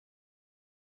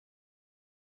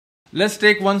Let's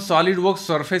take one SolidWorks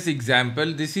surface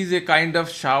example. This is a kind of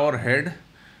shower head.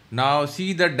 Now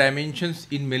see the dimensions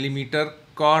in millimeter.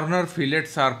 Corner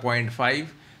fillets are 0.5,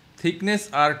 thickness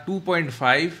are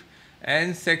 2.5,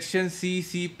 and section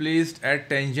CC placed at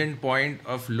tangent point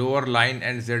of lower line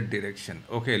and Z direction.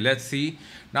 Okay, let's see.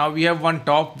 Now we have one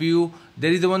top view.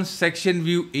 There is a one section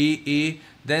view AA.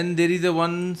 Then there is a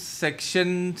one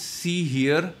section C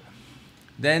here.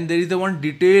 Then there is the one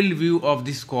detailed view of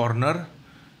this corner.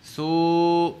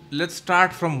 So let's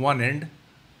start from one end.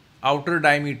 Outer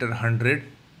diameter 100.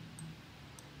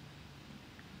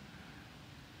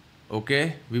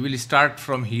 Okay, we will start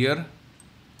from here.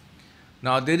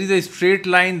 Now there is a straight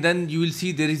line, then you will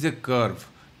see there is a curve.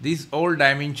 These all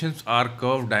dimensions are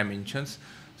curve dimensions.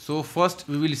 So first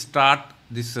we will start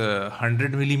this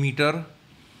 100 millimeter.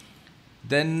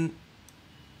 Then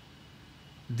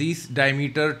this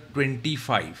diameter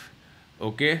 25.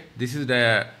 Okay, this is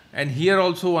the, and here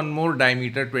also one more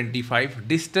diameter 25,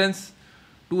 distance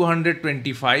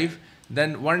 225.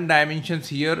 Then one dimensions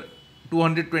here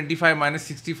 225 minus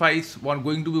 65 is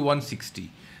going to be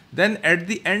 160. Then at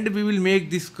the end we will make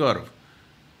this curve.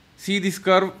 See this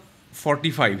curve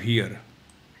 45 here.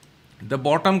 The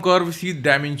bottom curve, see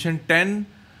dimension 10,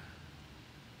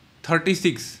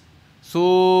 36.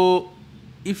 So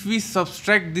if we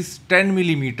subtract this 10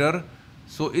 millimeter,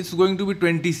 so it's going to be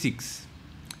 26.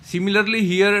 Similarly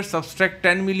here, subtract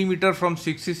 10 millimeter from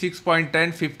 66.10,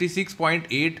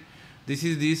 56.8. This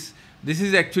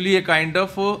is actually a kind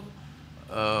of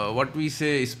what we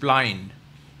say spline.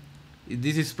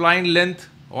 This is spline length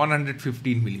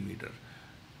 115 millimeter.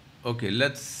 Okay,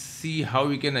 let's see how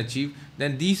we can achieve.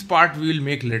 Then this part we will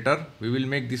make later. We will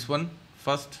make this one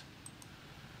first.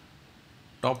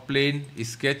 Top plane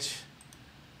sketch.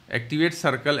 Activate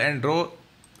circle and draw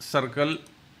circle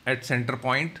at center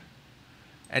point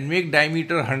and make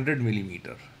diameter 100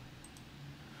 millimeter.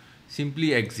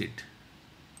 Simply exit.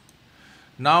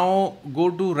 Now go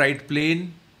to right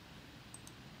plane.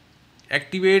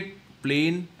 Activate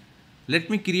plane. Let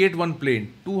me create one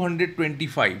plane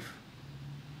 225.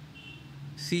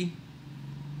 See.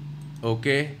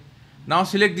 Okay. Now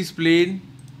select this plane.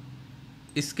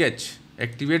 Sketch.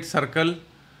 Activate circle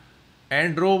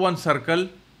and draw one circle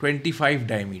 25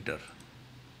 diameter.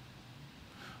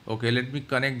 Okay, let me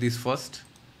connect this first.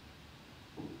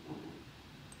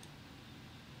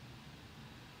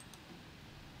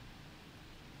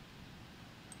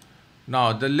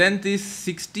 Now the length is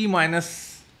 60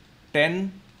 minus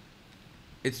 10.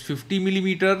 It's 50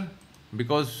 millimeter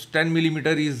because 10 millimeter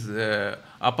is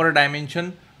upper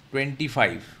dimension.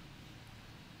 25.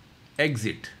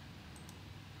 Exit.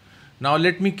 Now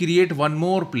let me create one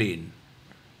more plane.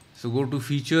 So go to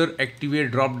feature,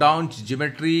 activate drop down,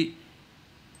 geometry,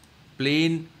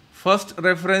 plane. First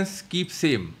reference keep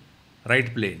same,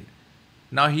 right plane.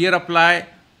 Now here apply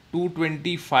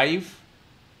 225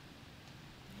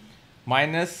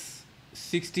 minus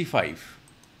 65,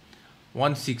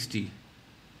 160.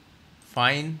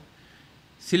 Fine.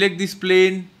 Select this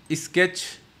plane,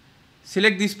 sketch.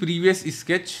 Select this previous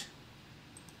sketch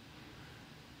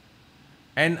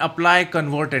and apply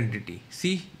convert entity.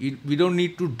 See, we don't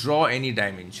need to draw any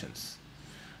dimensions.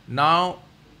 Now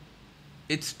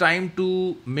it's time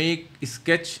to make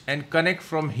sketch and connect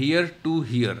from here to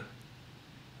here.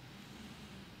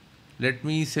 Let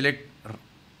me select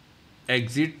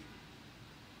exit.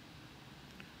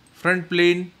 Front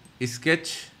plane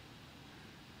sketch.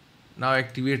 Now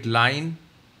activate line.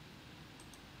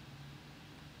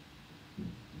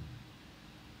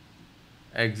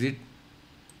 Exit.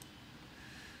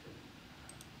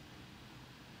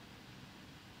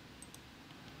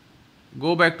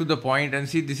 Go back to the point and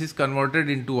see this is converted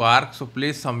into arc. So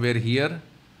place somewhere here.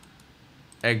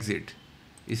 Exit.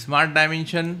 Smart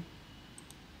dimension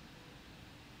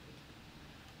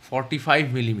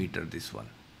 45 millimeter, this one.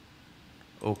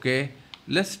 Okay.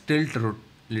 Let's tilt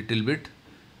little bit.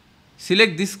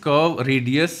 Select this curve,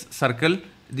 radius, circle,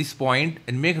 this point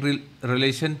and make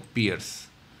relation pierce.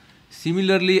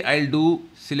 Similarly, I'll do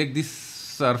select this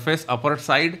surface upper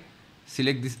side,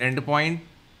 select this end point,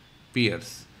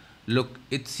 pierce. Look,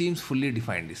 it seems fully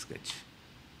defined sketch.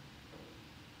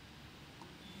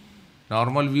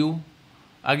 Normal view.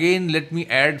 Again, let me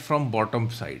add from bottom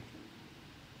side.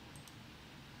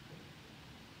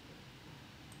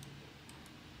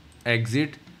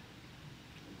 Exit.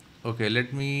 Okay,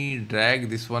 let me drag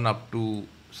this one up to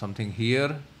something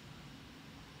here.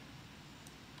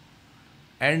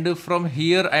 And from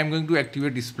here, I am going to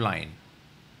activate this spline.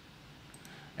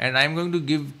 And I am going to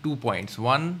give 2 points.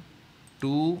 1,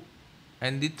 2,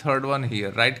 and the third one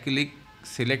here. Right click,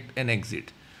 select and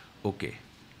exit. Okay.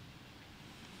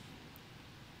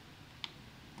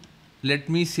 let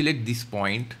me select this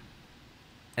point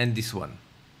and this one,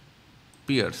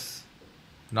 pierce,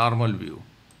 normal view,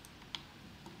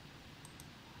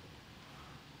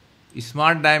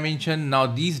 smart dimension. Now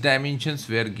these dimensions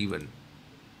were given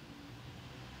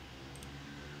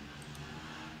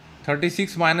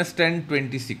 36 minus 10,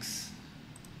 26.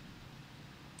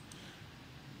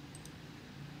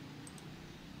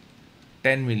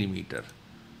 $10mm.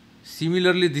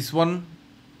 Similarly, this one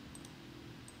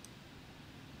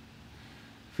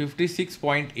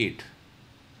 56.8.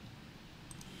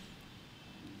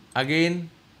 Again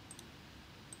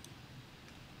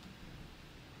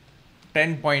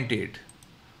 10.8.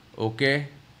 Okay.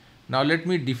 Now let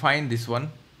me define this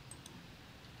one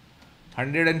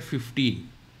 115.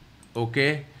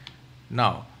 Okay.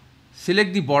 Now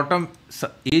select the bottom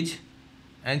edge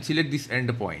and select this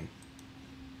end point,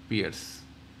 pierce.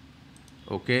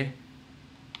 Okay.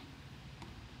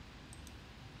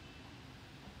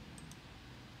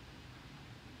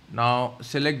 Now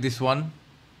select this one,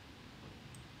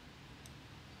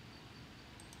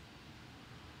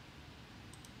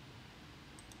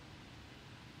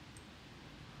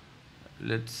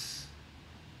 let's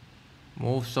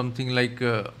move something like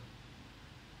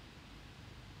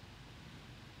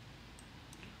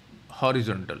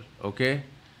horizontal. Okay.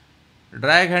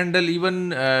 Drag handle, even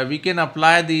we can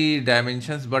apply the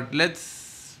dimensions, but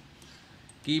let's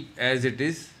keep as it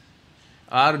is.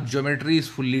 Our geometry is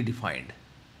fully defined.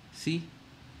 See,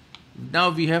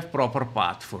 now we have proper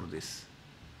path for this.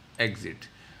 Exit.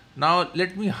 Now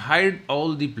let me hide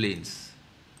all the planes.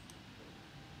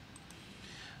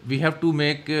 We have to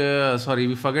make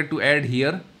we forget to add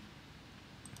here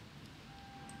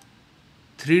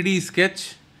 3D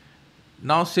sketch.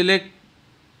 Now select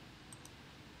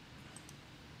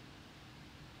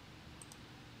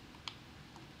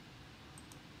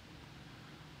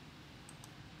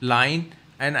line,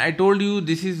 and I told you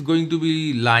this is going to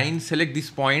be line. Select this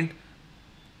point,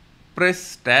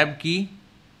 press tab key,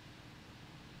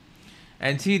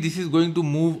 and see this is going to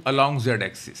move along Z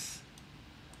axis.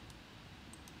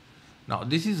 Now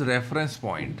this is reference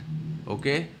point.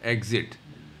 Okay, exit.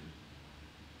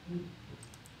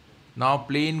 Now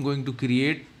plane going to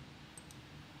create,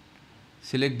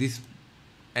 select this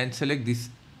and select this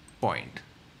point.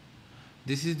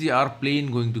 This is the our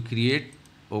plane going to create.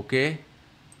 Okay,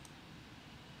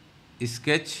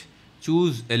 sketch,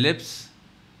 choose ellipse.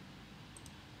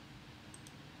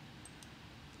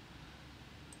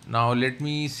 Now let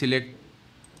me select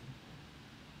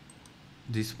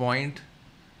this point,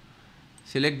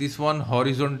 select this one,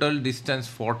 horizontal distance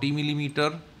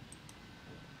 40mm.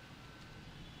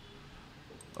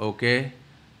 Okay,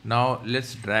 now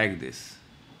let's drag this.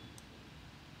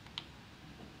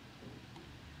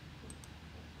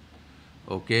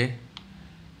 Okay,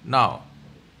 now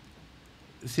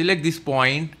select this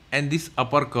point and this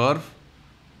upper curve,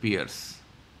 pierce.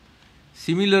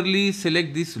 Similarly,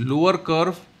 select this lower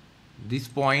curve, this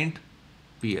point,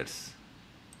 pierce.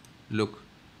 Look,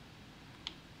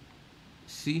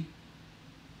 see,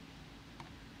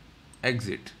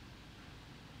 exit,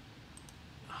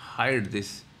 hide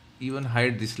this, even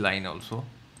hide this line also.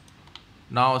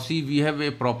 Now see, we have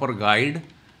a proper guide.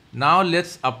 Now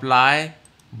let's apply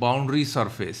boundary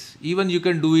surface. Even you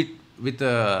can do it with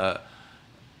a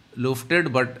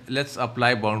lofted, but let's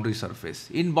apply boundary surface.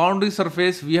 In boundary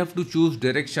surface, we have to choose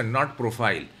direction, not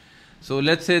profile. So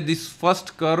let's say this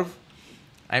first curve,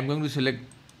 I'm going to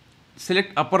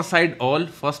select upper side all,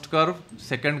 first curve,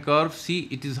 second curve, see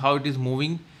it is how it is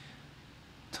moving,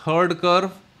 third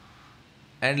curve,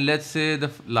 and let's say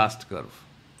the last curve.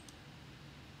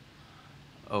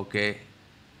 Okay,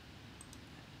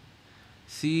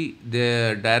 see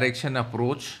the direction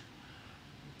approach.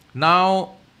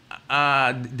 Now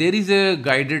there is a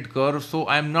guided curve, so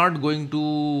I am not going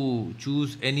to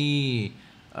choose any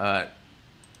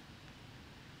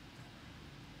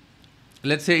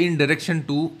let's say in direction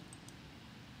 2.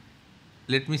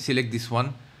 Let me select this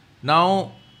one.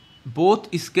 Now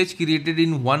both sketch created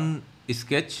in one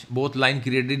sketch, both line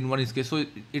created in one sketch. So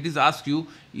it is asked you,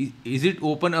 is it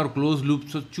open or closed loop?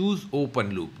 So choose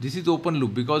open loop. This is open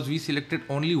loop because we selected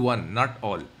only one, not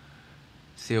all.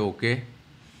 Say okay.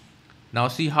 Now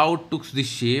see how it took this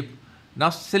shape. Now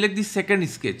select the second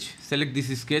sketch. Select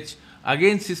this sketch.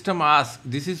 Again system asks,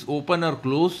 this is open or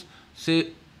closed?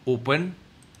 Say open.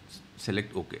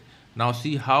 Select OK. Now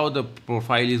see how the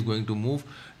profile is going to move.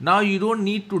 Now you don't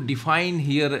need to define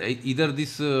here either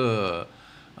this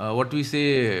what we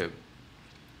say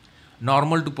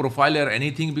normal to profile or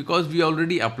anything, because we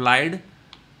already applied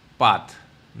path.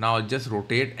 Now just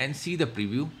rotate and see the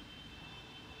preview.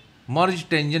 Merge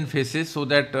tangent faces so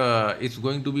that it's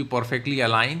going to be perfectly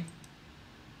aligned.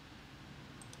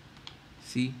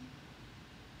 See,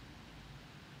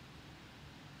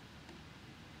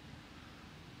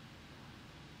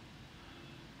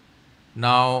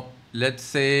 now let's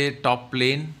say top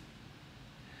plane.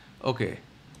 Okay,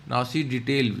 now see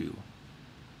detail view.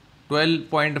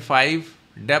 12.5,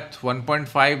 depth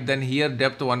 1.5, then here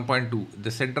depth 1.2,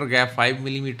 the center gap 5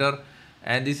 millimeter,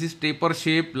 and this is taper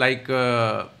shape like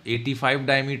 85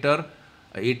 diameter,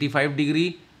 85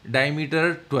 degree,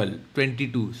 diameter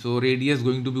 22, so radius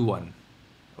going to be 1.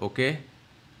 Okay,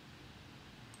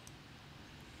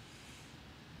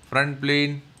 front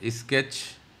plane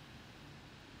sketch,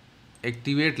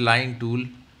 activate line tool,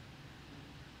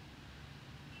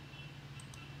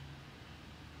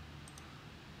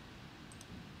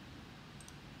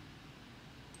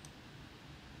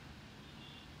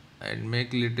 and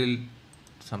make little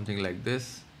something like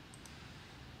this.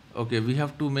 Okay, we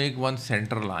have to make one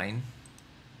center line.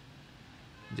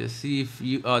 Just see if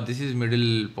you this is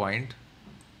middle point.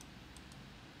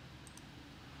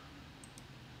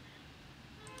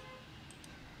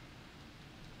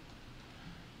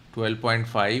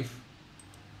 $12.5,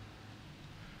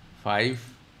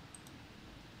 5,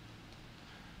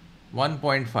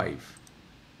 1.5,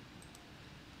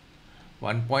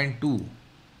 1.2.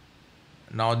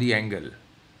 Now the angle.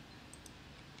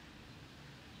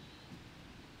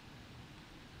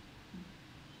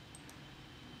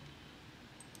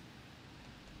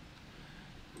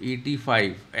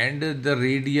 $85 and the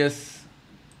radius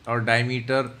or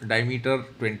diameter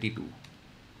 22.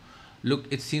 Look,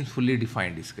 it seems fully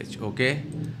defined sketch. Okay,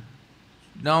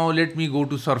 now let me go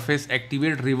to surface,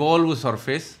 activate revolve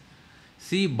surface.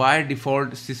 See, by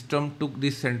default system took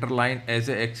this center line as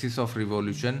a axis of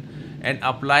revolution and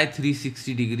apply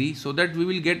 360 degree so that we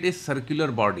will get a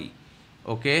circular body.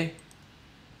 Okay,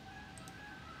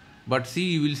 but see,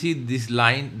 you will see this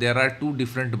line, there are two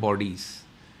different bodies.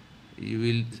 You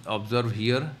will observe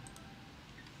here.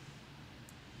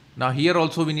 Now here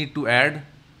also we need to add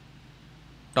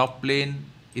top plane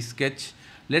sketch.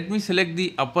 Let me select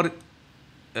the upper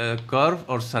curve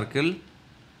or circle,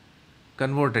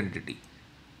 convert entity.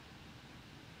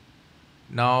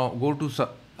 Now go to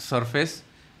surface,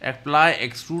 apply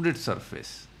extruded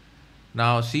surface.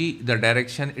 Now see the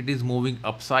direction, it is moving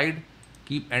upside.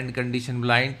 Keep end condition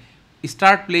blind.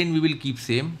 Start plane we will keep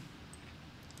same.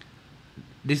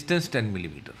 Distance 10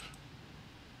 millimeter.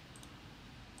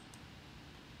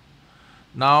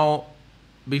 Now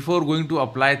before going to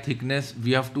apply thickness,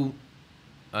 we have to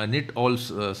knit all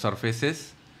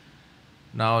surfaces.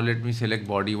 Now let me select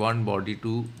body 1, body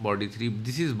 2, body 3.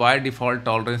 This is by default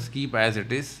tolerance, keep as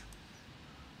it is.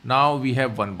 Now we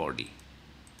have one body.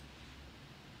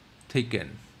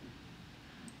 Thicken.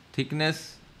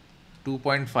 Thickness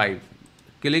 2.5.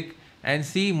 Click and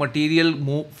see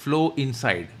material flow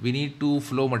inside. We need to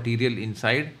flow material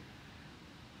inside.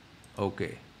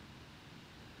 Okay.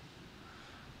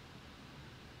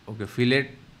 Okay,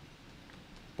 fillet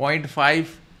 0.5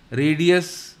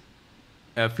 radius.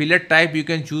 Fillet type you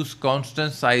can choose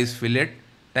constant size fillet,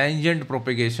 tangent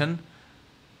propagation.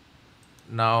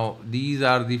 Now these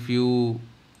are the few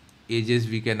edges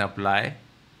we can apply,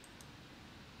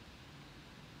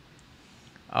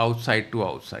 outside to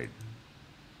outside.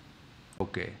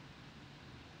 Okay,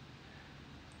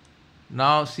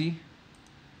 now see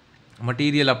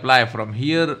material apply from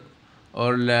here,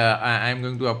 or I am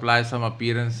going to apply some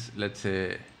appearance, let's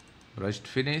say brushed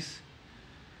finish.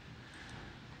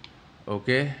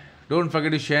 Okay, don't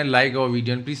forget to share and like our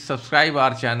video, and please subscribe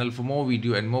our channel for more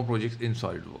video and more projects in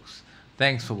SolidWorks.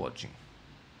 Thanks for watching.